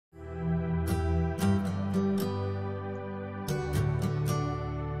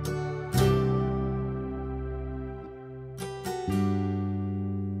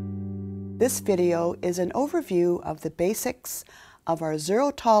This video is an overview of the basics of our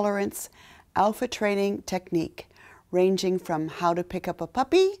zero-tolerance alpha training technique, ranging from how to pick up a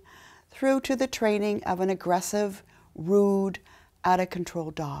puppy through to the training of an aggressive, rude,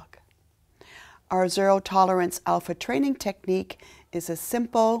 out-of-control dog. Our zero-tolerance alpha training technique is a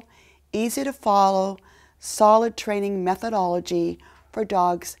simple, easy-to-follow, solid training methodology for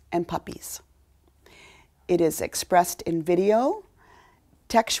dogs and puppies. It is expressed in video,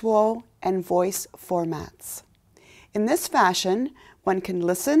 textual, and voice formats. In this fashion, one can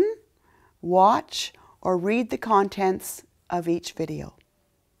listen, watch, or read the contents of each video.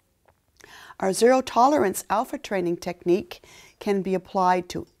 Our zero-tolerance alpha training technique can be applied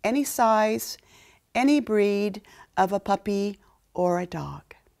to any size, any breed of a puppy or a dog.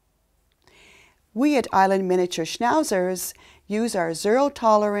 We at Island Miniature Schnauzers use our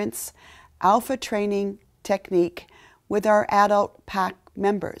zero-tolerance alpha training technique with our adult pack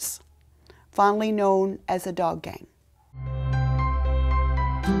members, fondly known as a dog gang.